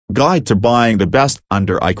Guide to buying the best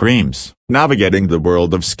under-eye creams. Navigating the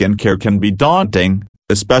world of skincare can be daunting,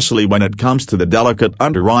 especially when it comes to the delicate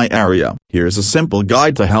under-eye area. Here's a simple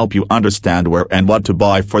guide to help you understand where and what to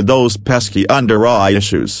buy for those pesky under-eye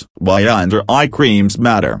issues. Why under-eye creams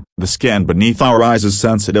matter. The skin beneath our eyes is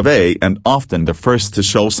sensitive and often the first to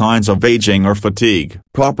show signs of aging or fatigue.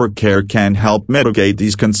 Proper care can help mitigate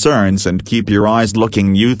these concerns and keep your eyes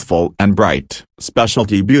looking youthful and bright.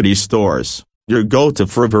 Specialty beauty stores. Your go-to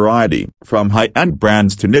for variety. From high-end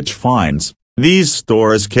brands to niche finds, these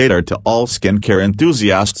stores cater to all skincare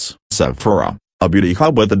enthusiasts. Sephora, a beauty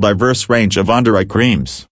hub with a diverse range of under-eye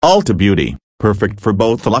creams. Ulta Beauty, perfect for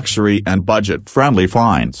both luxury and budget-friendly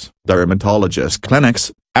finds. Dermatologist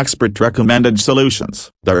clinics, expert-recommended solutions.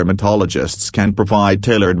 Dermatologists can provide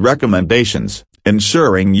tailored recommendations,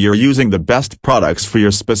 ensuring you're using the best products for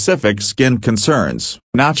your specific skin concerns.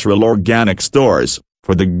 Natural organic stores,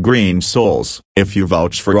 for the green souls. If you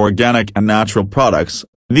vouch for organic and natural products,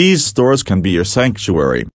 these stores can be your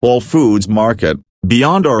sanctuary. Whole Foods Market,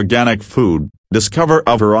 beyond organic food, discover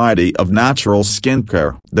a variety of natural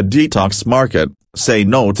skincare. The Detox Market, say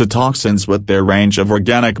no to toxins with their range of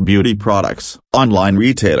organic beauty products. Online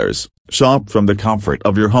retailers, shop from the comfort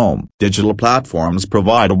of your home. Digital platforms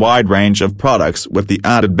provide a wide range of products with the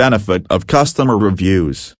added benefit of customer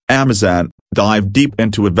reviews. Amazon, dive deep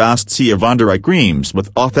into a vast sea of under-eye creams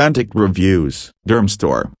with authentic reviews.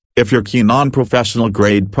 Dermstore, if you're keen on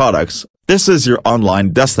professional-grade products, this is your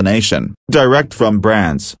online destination. Direct from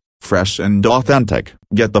brands, fresh and authentic.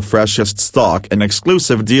 Get the freshest stock and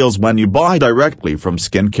exclusive deals when you buy directly from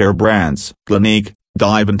skincare brands. Clinique,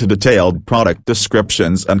 dive into detailed product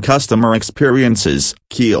descriptions and customer experiences.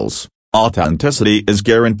 Kiehl's, authenticity is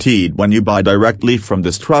guaranteed when you buy directly from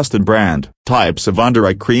this trusted brand. Types of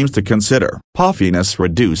under-eye creams to consider.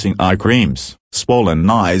 Puffiness-reducing eye creams. Swollen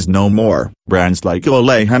eyes no more. Brands like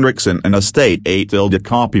Ole Henriksen and Estate 8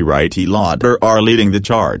 copyright Lauder are leading the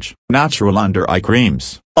charge. Natural under-eye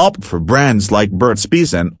creams. Opt for brands like Burt's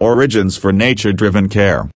Bees and Origins for nature-driven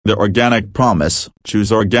care. The Organic Promise.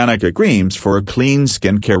 Choose organic eye creams for a clean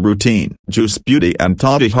skincare routine. Juice Beauty and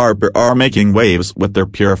Toddy Harper are making waves with their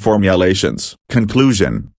pure formulations.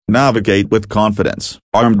 Conclusion. Navigate with confidence.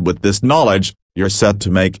 Armed with this knowledge, you're set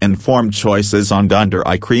to make informed choices on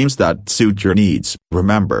under-eye creams that suit your needs.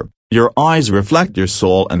 Remember, your eyes reflect your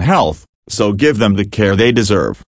soul and health, so give them the care they deserve.